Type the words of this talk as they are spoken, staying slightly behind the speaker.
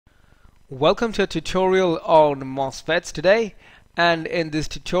Welcome to a tutorial on MOSFETs today, and in this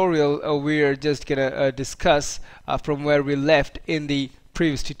tutorial we are just gonna discuss from where we left in the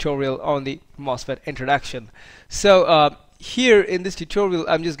previous tutorial on the MOSFET introduction. So here in this tutorial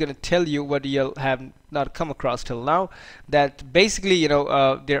I'm just gonna tell you what you'll have not come across till now, that basically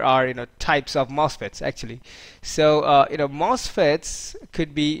there are types of MOSFETs actually. So MOSFETs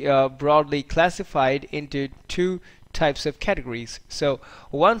could be broadly classified into two types of categories. So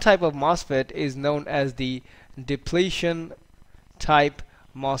one type of MOSFET is known as the depletion type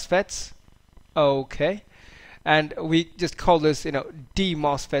MOSFETs. Okay, and we just call this D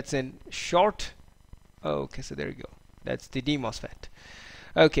MOSFETs in short. Okay, so there you go, that's the D MOSFET.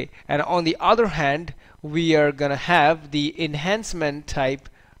 Okay, and on the other hand we are gonna have the enhancement type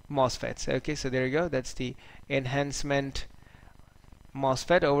MOSFETs. Okay, so there you go, that's the enhancement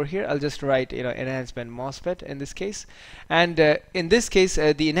MOSFET over here. I'll just write enhancement MOSFET in this case, and in this case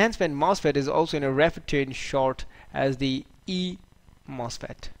the enhancement MOSFET is also referred to in short as the E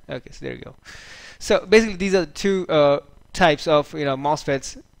MOSFET. Okay, so there you go. So basically these are two types of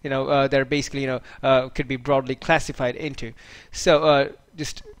MOSFETs that are basically could be broadly classified into. So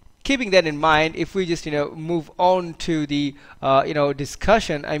just keeping that in mind, if we just move on to the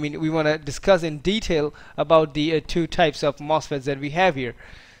discussion, I mean we want to discuss in detail about the two types of MOSFETs that we have here.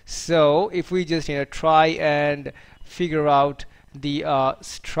 So if we just try and figure out the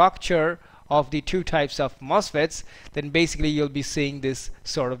structure of the two types of MOSFETs, then basically you'll be seeing this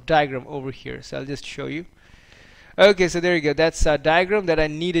sort of diagram over here. So I'll just show you. Okay, so there you go, that's a diagram that I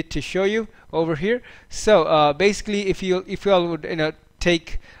needed to show you over here. So basically if you all would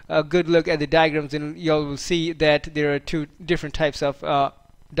take a good look at the diagrams, and you all will see that there are two different types of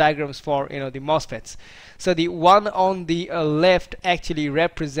diagrams for the MOSFETs. So the one on the left actually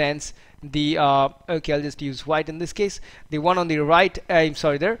represents the okay, I'll just use white in this case. The one on the right, I'm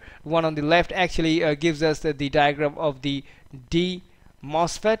sorry, there one on the left actually gives us the diagram of the D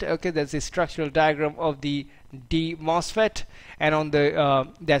MOSFET. Okay, that's the structural diagram of the D MOSFET, and on the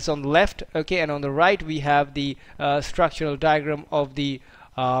that's on the left. Okay, and on the right we have the structural diagram of the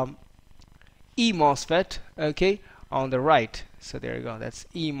E MOSFET. Okay, on the right. So there you go, that's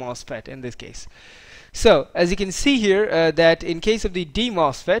E MOSFET in this case. So as you can see here that in case of the D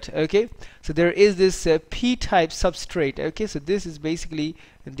MOSFET, okay, so there is this p-type substrate. Okay, so this is basically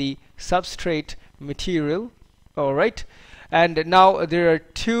the substrate material. All right, and now there are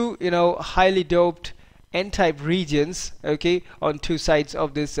two highly doped n-type regions, okay, on two sides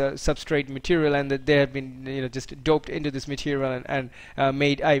of this substrate material, and that they have been just doped into this material and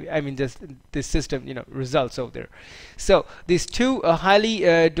made I mean just this system results over there. So these two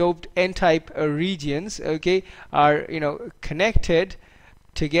highly doped n-type regions, okay, are connected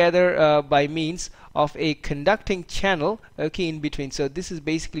together by means of a conducting channel, okay, in between. So this is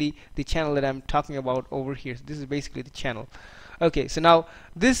basically the channel that I'm talking about over here. So this is basically the channel. Okay, so now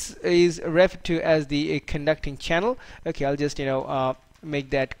this is referred to as the conducting channel. Okay, I'll just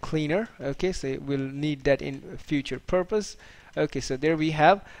make that cleaner. Okay, so we'll need that in future purpose. Okay, so there we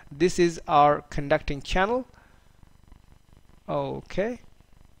have, this is our conducting channel. Okay,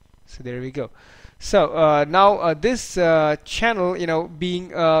 so there we go. So now this channel being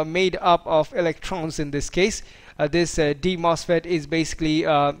made up of electrons in this case, this D MOSFET is basically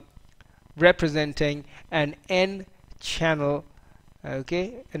representing an N channel,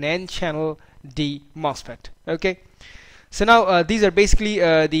 okay, an N channel D MOSFET. Okay, so now these are basically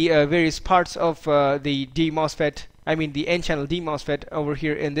the various parts of the D MOSFET, I mean the N channel D MOSFET over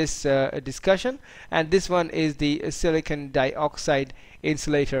here in this discussion, and this one is the silicon dioxide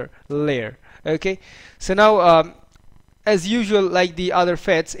insulator layer. Okay, so now as usual, like the other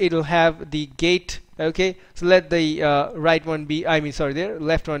FETs, it'll have the gate. Okay, so let the right one be, I mean sorry, the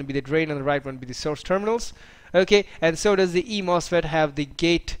left one be the drain and the right one be the source terminals. Okay, and so does the E MOSFET have the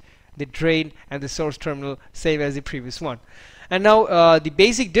gate, the drain, and the source terminal, same as the previous one. And now the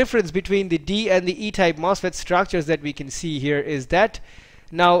basic difference between the D and the E-type MOSFET structures that we can see here is that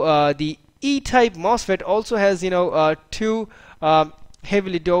now the E-type MOSFET also has two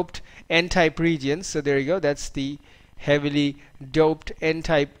heavily doped N-type regions. So there you go, that's the heavily doped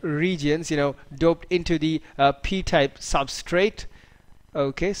N-type regions doped into the P-type substrate.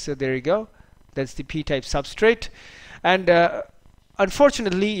 Okay, so there you go, that's the P-type substrate. And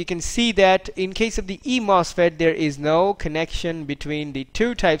unfortunately you can see that in case of the E MOSFET there is no connection between the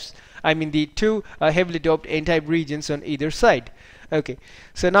two types, I mean the two heavily doped N-type regions on either side. Okay,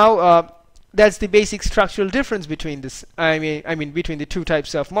 so now that's the basic structural difference between this, I mean between the two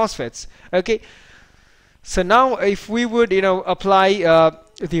types of MOSFETs. Okay, so now if we would apply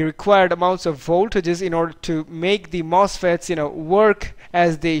the required amounts of voltages in order to make the MOSFETs work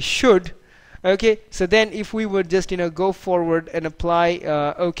as they should, Okay, so then if we would just go forward and apply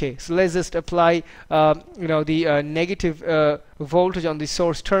okay, so let's just apply the negative voltage on the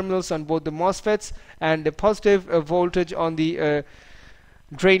source terminals on both the MOSFETs, and the positive voltage on the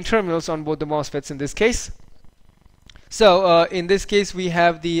drain terminals on both the MOSFETs in this case. So in this case we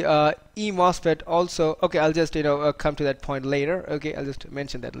have the E MOSFET also. Okay, I'll just come to that point later. Okay, I'll just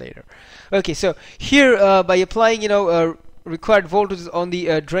mention that later. Okay, so here by applying required voltages on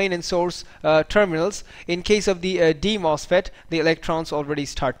the drain and source terminals, in case of the D MOSFET, the electrons already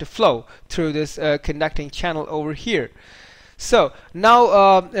start to flow through this conducting channel over here. So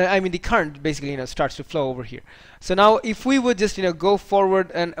now the current basically starts to flow over here. So now if we would just go forward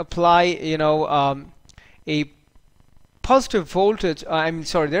and apply a positive voltage,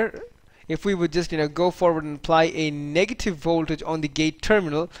 if we would just go forward and apply a negative voltage on the gate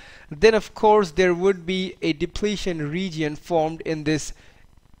terminal, then of course there would be a depletion region formed in this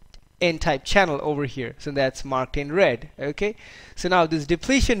N-type channel over here. So that's marked in red. Okay, so now this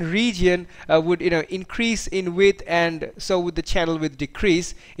depletion region would increase in width, and so would the channel width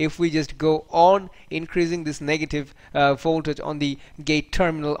decrease if we just go on increasing this negative voltage on the gate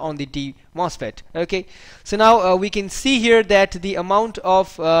terminal on the D MOSFET. Okay, so now we can see here that the amount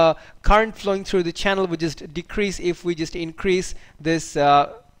of current flowing through the channel would just decrease if we just increase this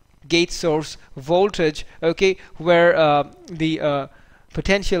gate source voltage, okay, where the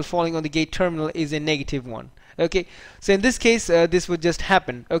potential falling on the gate terminal is a negative one. Okay, so in this case this would just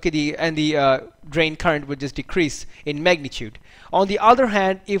happen. Okay, the drain current would just decrease in magnitude. On the other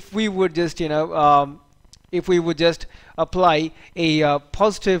hand, if we would just apply a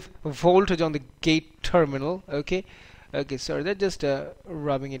positive voltage on the gate terminal, okay, sorry, that's just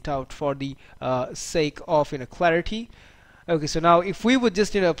rubbing it out for the sake of clarity. Okay, so now if we would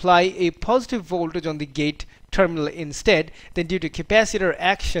just apply a positive voltage on the gate terminal instead, then due to capacitor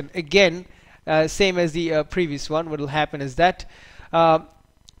action, again same as the previous one, what will happen is that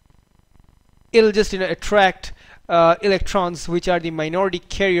it'll just attract electrons which are the minority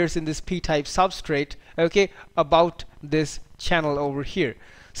carriers in this p-type substrate, okay, about this channel over here.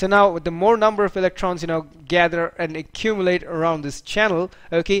 So now the more number of electrons gather and accumulate around this channel,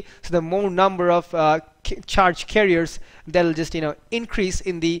 okay, so the more number of charge carriers that will just increase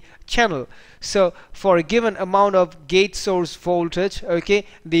in the channel. So for a given amount of gate source voltage, okay,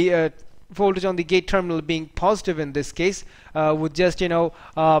 the voltage on the gate terminal being positive in this case would just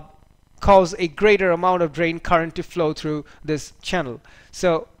cause a greater amount of drain current to flow through this channel.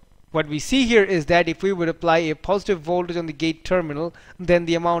 So what we see here is that if we would apply a positive voltage on the gate terminal, then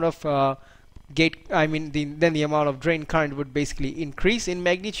the amount of then the amount of drain current would basically increase in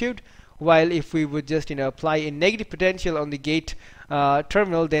magnitude, while if we would just apply a negative potential on the gate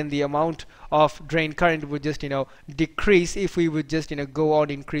terminal, then the amount of drain current would just decrease if we would just go on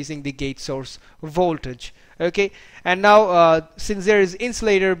increasing the gate source voltage. Okay, and now since there is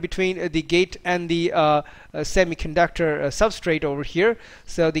insulator between the gate and the semiconductor substrate over here,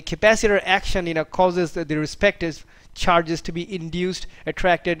 so the capacitor action causes the respective charges to be induced,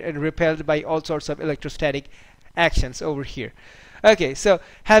 attracted, and repelled by all sorts of electrostatic actions over here. Okay, so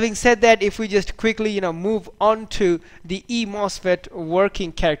having said that, if we just quickly move on to the E MOSFET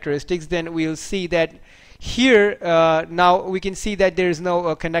working characteristics, then we'll see that here now we can see that there is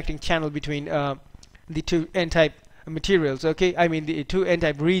no conducting channel between the two N-type materials, okay, the two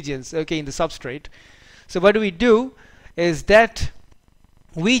N-type regions, okay, in the substrate. So what do we do is that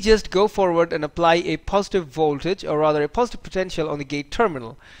we just go forward and apply a positive voltage, or rather a positive potential, on the gate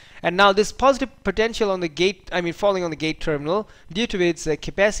terminal. And now this positive potential on the gate, falling on the gate terminal, due to its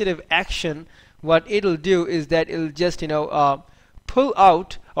capacitive action, what it'll do is that it'll just pull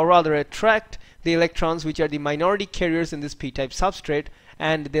out, or rather attract, the electrons which are the minority carriers in this p-type substrate,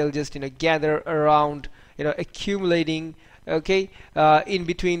 and they'll just gather around, accumulating, okay, in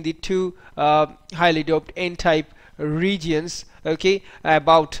between the two highly doped N-type regions, okay,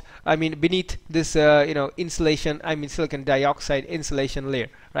 about beneath this insulation, silicon dioxide insulation layer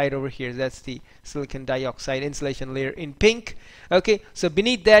right over here. That's the silicon dioxide insulation layer in pink. Okay, so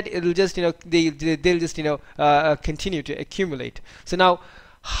beneath that it'll just they'll just continue to accumulate. So now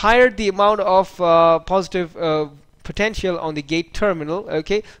higher the amount of positive potential on the gate terminal,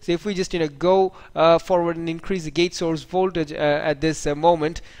 okay, so if we just go forward and increase the gate source voltage at this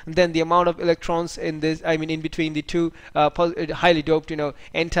moment, then the amount of electrons in this, in between the two highly doped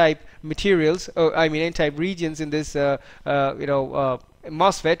N-type materials, N-type regions in this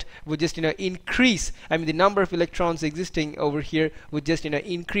MOSFET would just increase. I mean, the number of electrons existing over here would just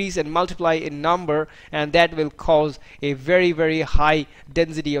increase and multiply in number, and that will cause a very, very high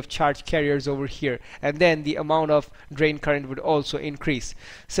density of charge carriers over here, and then the amount of drain current would also increase.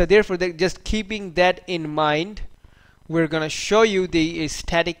 So therefore, just keeping that in mind, we're going to show you the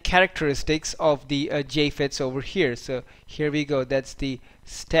static characteristics of the JFETs over here. So here we go. That's the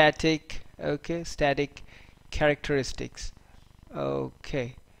static characteristics.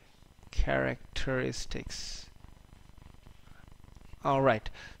 Okay, characteristics. All right,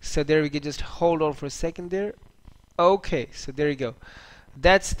 so there we go. Just hold on for a second there. Okay, so there you go.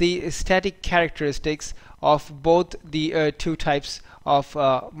 That's the static characteristics of both the two types of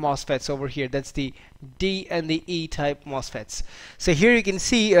MOSFETs over here. That's the D and the E type MOSFETs. So here you can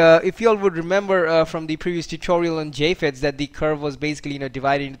see, if you all would remember from the previous tutorial on JFETs, that the curve was basically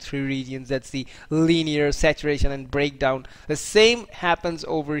divided into three regions. That's the linear, saturation, and breakdown. The same happens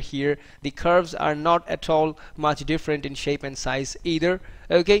over here. The curves are not at all much different in shape and size either.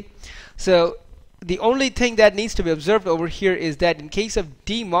 Okay, so the only thing that needs to be observed over here is that in case of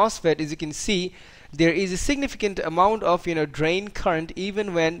D MOSFET, as you can see, there is a significant amount of drain current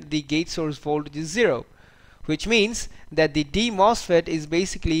even when the gate source voltage is 0, which means that the D MOSFET is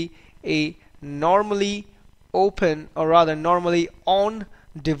basically a normally open, or rather normally on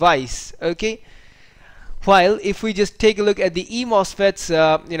device. Okay, while if we just take a look at the E MOSFETs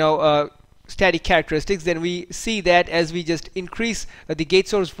static characteristics, then we see that as we just increase the gate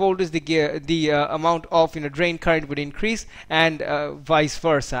source voltage, the amount of drain current would increase, and vice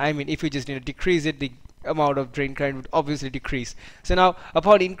versa. I mean, if we just decrease it, the amount of drain current would obviously decrease. So now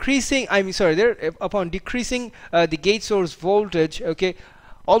upon decreasing the gate source voltage, okay,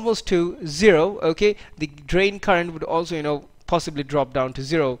 almost to 0, okay, the drain current would also possibly drop down to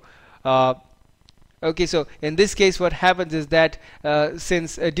 0. Okay, so in this case what happens is that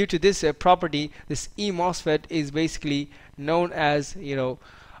since due to this property, this E MOSFET is basically known as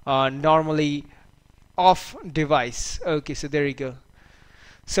normally off device. Okay, so there you go.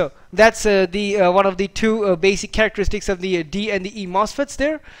 So that's the one of the two basic characteristics of the D and the E MOSFETs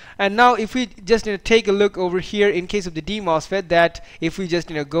there. And now if we just take a look over here in case of the D MOSFET, that if we just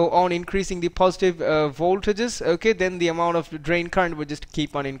go on increasing the positive voltages, okay, then the amount of drain current would just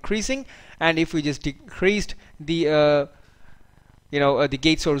keep on increasing, and if we just decreased the the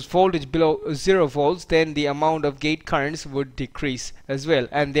gate source voltage below 0 volts, then the amount of gate currents would decrease as well,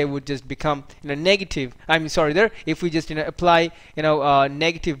 and they would just become negative. If we just apply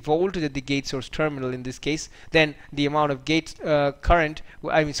negative voltage at the gate source terminal in this case, then the amount of gate current,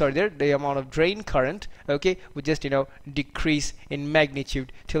 the amount of drain current, okay, would just decrease in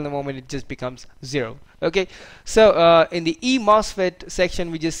magnitude till the moment it just becomes 0. Okay, so in the E MOSFET section,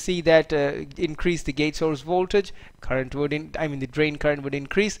 we just see that increase the gate source voltage, current would the drain current would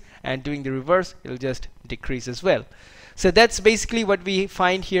increase, and doing the reverse, it'll just decrease as well. So that's basically what we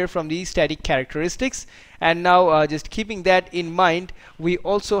find here from the static characteristics. And now just keeping that in mind, we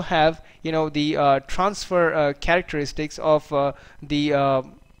also have the transfer characteristics of the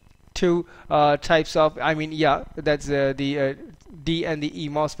two types of, that's the D and the E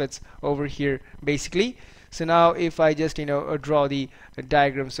MOSFETs over here basically. So now if I just draw the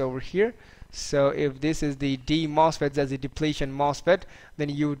diagrams over here, so if this is the D MOSFET, as a depletion MOSFET, then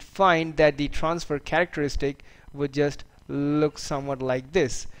you would find that the transfer characteristic would just look somewhat like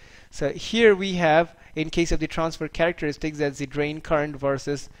this. So here we have, in case of the transfer characteristics, that's the drain current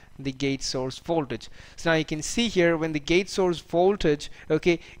versus the gate source voltage. So now you can see here, when the gate source voltage,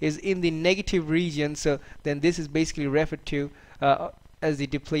 okay, is in the negative region, so then this is basically referred to as the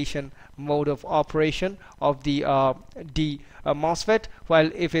depletion mode of operation of the D MOSFET,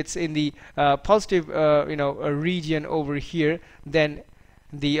 while if it's in the positive region over here, then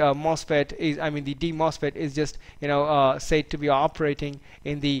the MOSFET is, the D MOSFET is just said to be operating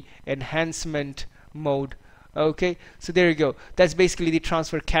in the enhancement mode. Okay, so there you go. That's basically the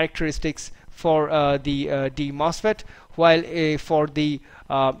transfer characteristics for the D MOSFET, while for the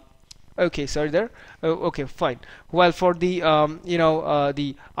okay, sorry there. Okay, fine. While for the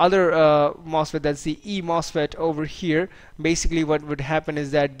the other MOSFET, that's the E MOSFET over here, basically what would happen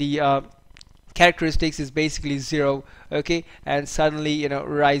is that the characteristics is basically 0, okay, and suddenly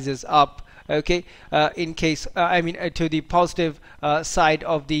rises up, okay, in case to the positive side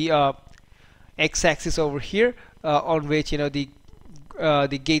of the x-axis over here, on which the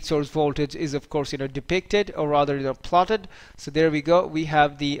the gate source voltage is of course depicted, or rather plotted. So there we go, we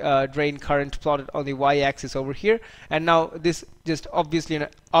have the drain current plotted on the y-axis over here, and now this just obviously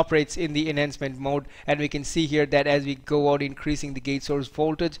operates in the enhancement mode, and we can see here that as we go on increasing the gate source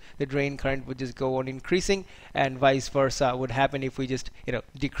voltage, the drain current would just go on increasing, and vice versa would happen if we just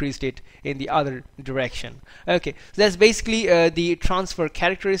decreased it in the other direction. Okay, so that's basically the transfer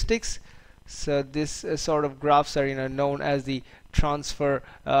characteristics. So this sort of graphs are known as the transfer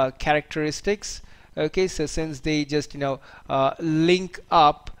characteristics. Okay, so since they just link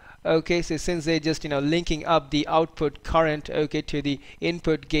up, okay, so since they just linking up the output current, okay, to the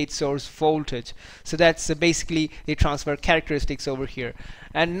input gate source voltage, so that's basically the transfer characteristics over here.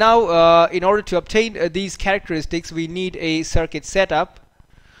 And now in order to obtain these characteristics, we need a circuit setup.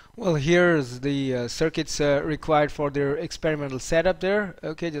 Well, here's the circuits required for their experimental setup there.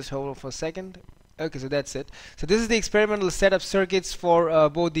 Okay, just hold on for a second. Okay, so that's it. So this is the experimental setup circuits for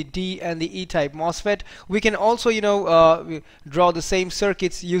both the D and the E-type MOSFET. We can also draw the same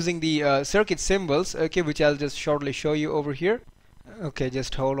circuits using the circuit symbols, okay, which I'll just shortly show you over here. Okay,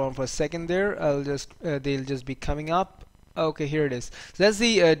 just hold on for a second there. I'll just they'll just be coming up. Okay, here it is. So that's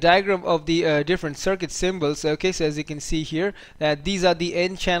the diagram of the different circuit symbols. Okay, so as you can see here, that these are the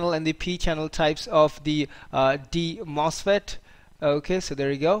N channel and the P channel types of the D MOSFET. Okay, so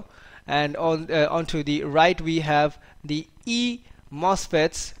there you go. And onto the right we have the E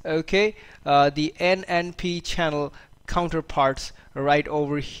MOSFETs. Okay, the N and P channel counterparts right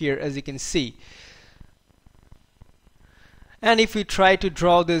over here, as you can see. And if we try to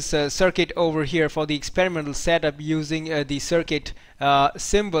draw this circuit over here for the experimental setup using the circuit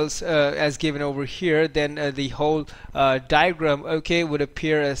symbols as given over here, then the whole diagram, okay, would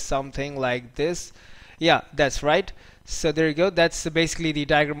appear as something like this. Yeah, that's right. So there you go, that's basically the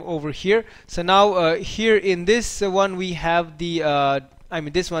diagram over here. So now here in this one we have the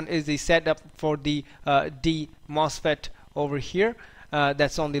this one is the setup for the D MOSFET over here.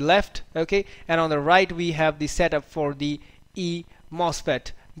 That's on the left, okay, and on the right we have the setup for the E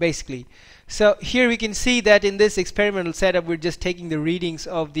MOSFET basically. So here we can see that in this experimental setup we're just taking the readings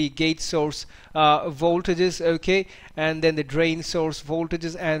of the gate source voltages, okay, and then the drain source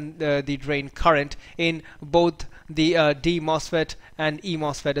voltages and the drain current in both the D MOSFET and E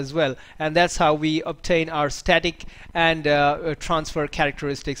MOSFET as well, and that's how we obtain our static and transfer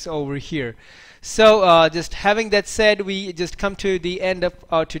characteristics over here. So just having that said, we just come to the end of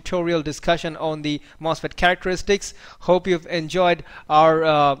our tutorial discussion on the MOSFET characteristics. Hope you've enjoyed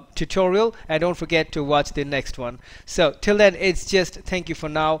our tutorial, and don't forget to watch the next one. So till then, it's just thank you for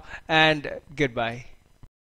now and goodbye.